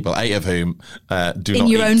 16 people, 8 of whom do in not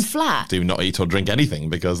your eat, own flat. do not eat or drink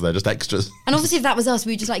anything because they're just extras. And obviously, if that was us,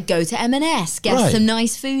 we'd just like go to M&S, get some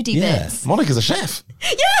nice foodie bits. Monica's a chef.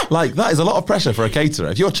 Yeah. Like, that is a lot of pressure for a caterer.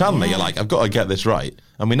 If you're Chandler, you're like, I've got to get this right.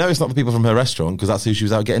 And we know it's not the people from her restaurant because that's who she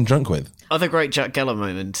was out getting drunk with. Other great Jack Geller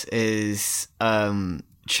moment is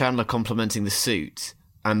Chandler complimenting the suit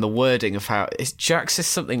and the wording of how Jack says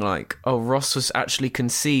something like, "Oh, Ross was actually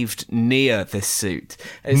conceived near this suit."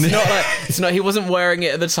 It's not he wasn't wearing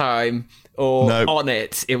it at the time or on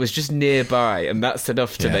it. It was just nearby, and that's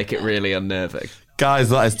enough to make it really unnerving. Guys,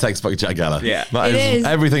 that is textbook Jack Geller. Yeah, that is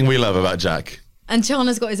everything we love about Jack. And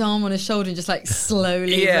Chandler's got his arm on his shoulder and just like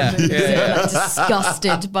slowly removes it, like,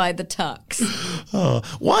 disgusted by the tux. Oh,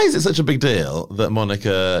 why is it such a big deal that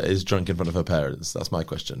Monica is drunk in front of her parents? That's my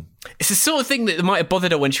question. It's the sort of thing that might have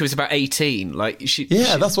bothered her when she was about 18. Like,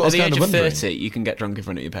 that's what I was kind of wondering. At the age of 30, you can get drunk in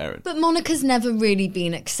front of your parents. But Monica's never really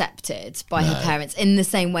been accepted by her parents in the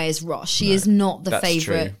same way as Ross. She is not the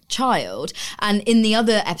favourite child. And in the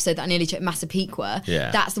other episode that I nearly took, Massapequa,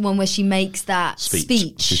 that's the one where she makes that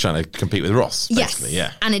speech. She's trying to compete with Ross. Yes,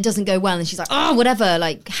 yeah. And it doesn't go well, and she's like, "Oh, whatever.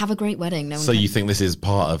 Like, have a great wedding." No one so you think this is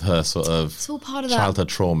part of her sort of it's all part of that childhood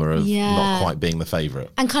trauma of not quite being the favourite,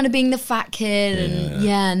 and kind of being the fat kid,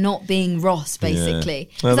 and not being Ross, basically.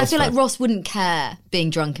 Because I feel like Ross wouldn't care being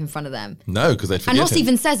drunk in front of them. No, because they'd forgive And Ross him.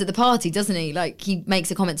 even says at the party, doesn't he? Like, he makes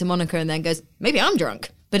a comment to Monica and then goes, "Maybe I'm drunk."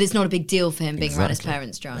 But it's not a big deal for him being around his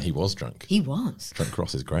parents drunk. He was drunk. He was. Drunk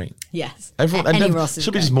Ross is great. Yes. Everyone Any Ross is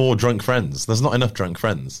should be great. just more drunk friends. There's not enough drunk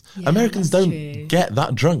friends. Americans don't get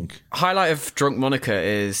that drunk. Highlight of Drunk Monica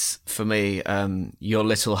is, for me, Your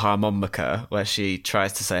Little Harmonica, where she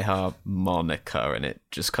tries to say harmonica and it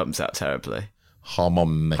just comes out terribly.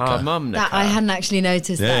 Harmonica. That, I hadn't actually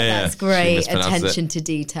noticed that. That's great attention to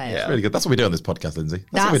detail. It's really good. That's what we do on this podcast, Lindsay.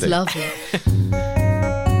 That's what we do. lovely.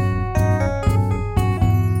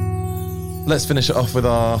 Let's finish it off with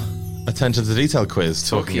our attention to detail quiz.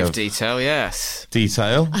 Talking of detail, yes.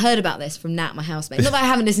 Detail. I heard about this from Nat, my housemate. Not that I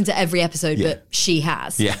haven't listened to every episode, but she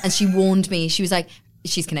has. Yeah. And she warned me. She was like,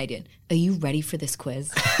 she's Canadian. Are you ready for this quiz?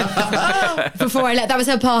 Before I that was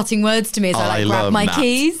her parting words to me as I grabbed my Nat.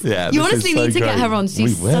 keys. Yeah, you this honestly is so need to get great. her on.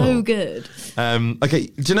 She's We will. so good. Okay,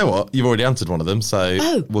 do you know what? You've already answered one of them,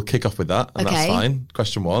 so we'll kick off with that, and that's Okay. fine.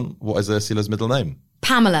 Question 1, what is Ursula's middle name?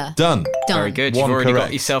 Pamela. Done. Very good. One You've already correct.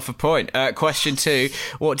 got yourself a point. Question 2,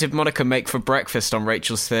 what did Monica make for breakfast on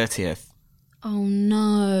Rachel's 30th? Oh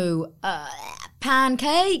no.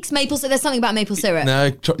 Pancakes? Maple syrup. There's something about maple syrup. No, I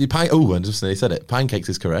just nearly said it. Pancakes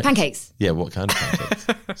is correct. Pancakes. Yeah, what kind of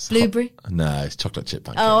pancakes? Blueberry? No, it's chocolate chip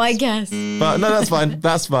pancakes. Oh, I guess. But no, that's fine.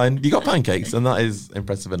 That's fine. You got pancakes, and that is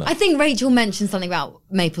impressive enough. I think Rachel mentioned something about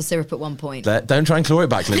maple syrup at one point. Don't try and claw it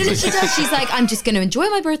back, No, Lindsay. she does. She's like, I'm just going to enjoy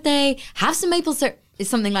my birthday, have some maple syrup. It's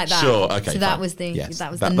something like that. Sure, okay. So that fine. was the Yes.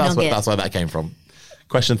 the That's nugget. that's where that came from.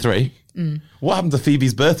 Question 3. What happened to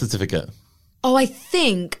Phoebe's birth certificate? Oh, I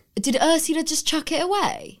think, did Ursula just chuck it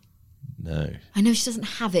away? No, I know she doesn't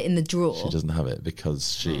have it in the drawer. she doesn't have it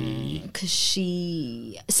because she... Because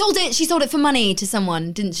she sold it. She sold it for money to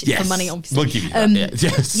someone, didn't she? Yes, For money, obviously. we'll give you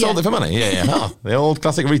that. Sold it for money. Yeah. Ah, the old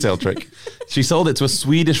classic retail trick. She sold it to a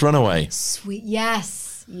Swedish runaway. Sweet.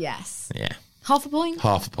 Yes. Yeah. Half a point?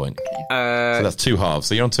 Half a point. So that's 2 halves.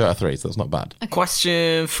 So you're on 2 out of 3, so that's not bad. Okay.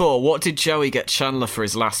 Question 4. What did Joey get Chandler for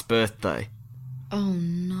his last birthday? Oh,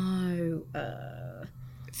 no.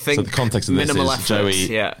 So the context of this minimal is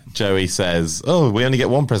efforts, Joey says, "Oh, we only get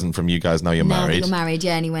one present from you guys now you're married." Now you're married,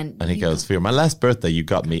 yeah, and he went... And he goes, "For my last birthday, you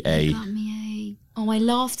got me a..." Oh, I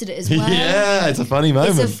laughed at it as well. Yeah, it's a funny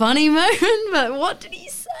moment. It's a funny moment, but what did he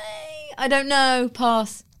say? I don't know.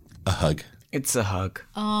 Pass. A hug. It's a hug.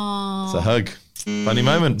 Oh. It's a hug. Funny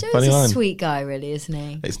moment. Joe's funny a line. sweet guy, really, isn't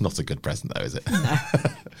he? It's not a good present, though, is it? No.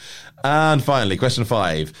 And finally, question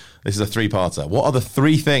 5. This is a 3-parter. What are the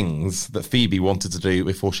 3 things that Phoebe wanted to do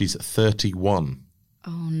before she's 31?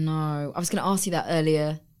 Oh, no. I was going to ask you that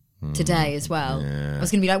earlier today as well. Yeah. I was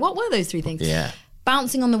going to be like, what were those 3 things? Yeah.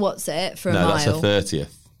 Bouncing on the what's it for a mile. No, that's her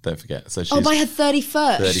 30th. Don't forget. So she's by her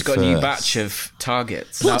 31st. She's got a new batch of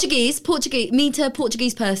targets. Portuguese, meet a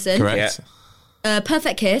Portuguese person. Correct. Yeah.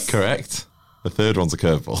 Perfect kiss. Correct. The 3rd one's a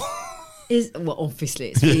curveball. Obviously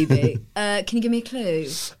it's Phoebe. Can you give me a clue?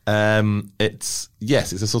 It's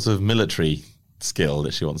a sort of military skill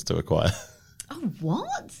that she wants to acquire. Oh,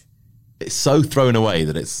 what? It's so thrown away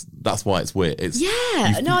that that's why it's weird. You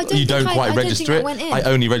don't quite register it. Went in. I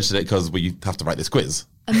only registered it because we have to write this quiz.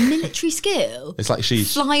 A military skill? It's like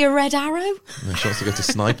she's... Fly a red arrow? No, she wants to go to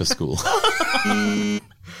sniper school.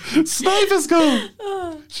 Sniper school!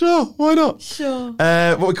 Sure, why not? Sure. What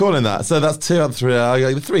are we calling that? So that's 2 out of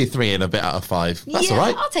 3. 3 and a bit out of 5. That's all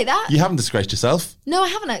right. I'll take that. You haven't disgraced yourself. No, I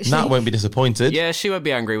haven't actually. Nat won't be disappointed. Yeah, she won't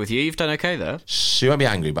be angry with you. You've done okay there. She won't be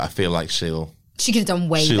angry, but I feel like she could have done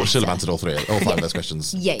way better. She'll have answered all 5 of those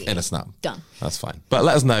questions in a snap. Done. That's fine. But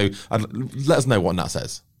let us know what Nat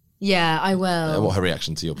says. Yeah, I will. What her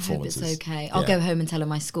reaction to your performance is. It's okay. I'll go home and tell her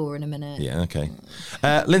my score in a minute. Yeah, okay.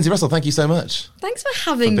 Lindsay Russell, thank you so much. Thanks for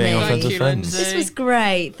having me. Being on Friends with Friends. This was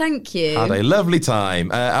great. Thank you. Had a lovely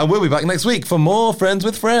time. And we'll be back next week for more Friends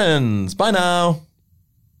with Friends. Bye now.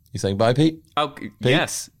 You saying bye, Pete? Oh, Pete?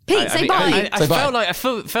 yes. Pete, say bye. I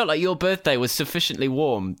felt like your birthday was sufficiently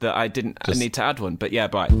warm that I didn't need to add one. But yeah,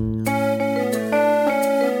 bye.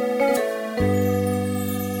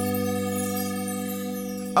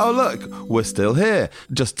 Oh, look, we're still here.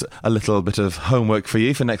 Just a little bit of homework for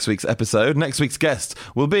you for next week's episode. Next week's guest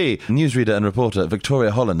will be newsreader and reporter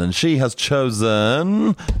Victoria Holland, and she has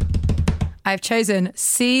chosen... I've chosen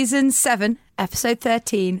Season 7, Episode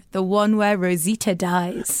 13, the one where Rosita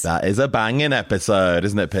dies. That is a banging episode,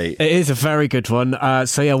 isn't it, Pete? It is a very good one.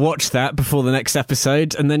 So yeah, watch that before the next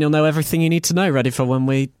episode, and then you'll know everything you need to know, ready for when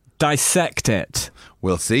we dissect it.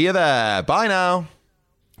 We'll see you there. Bye now.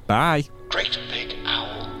 Bye.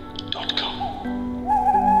 GreatBigOwl.com.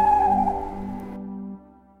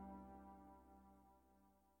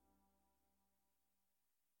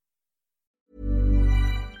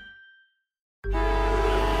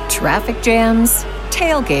 Traffic jams,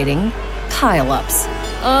 tailgating, pile-ups.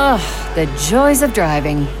 Ugh, the joys of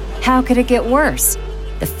driving. How could it get worse?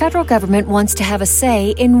 The federal government wants to have a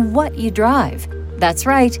say in what you drive. That's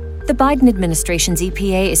right. The Biden administration's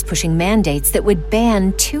EPA is pushing mandates that would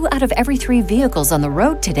ban 2 out of every 3 vehicles on the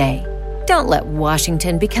road today. Don't let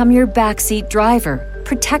Washington become your backseat driver.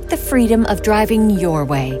 Protect the freedom of driving your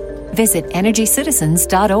way. Visit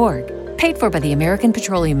EnergyCitizens.org. Paid for by the American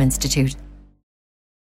Petroleum Institute.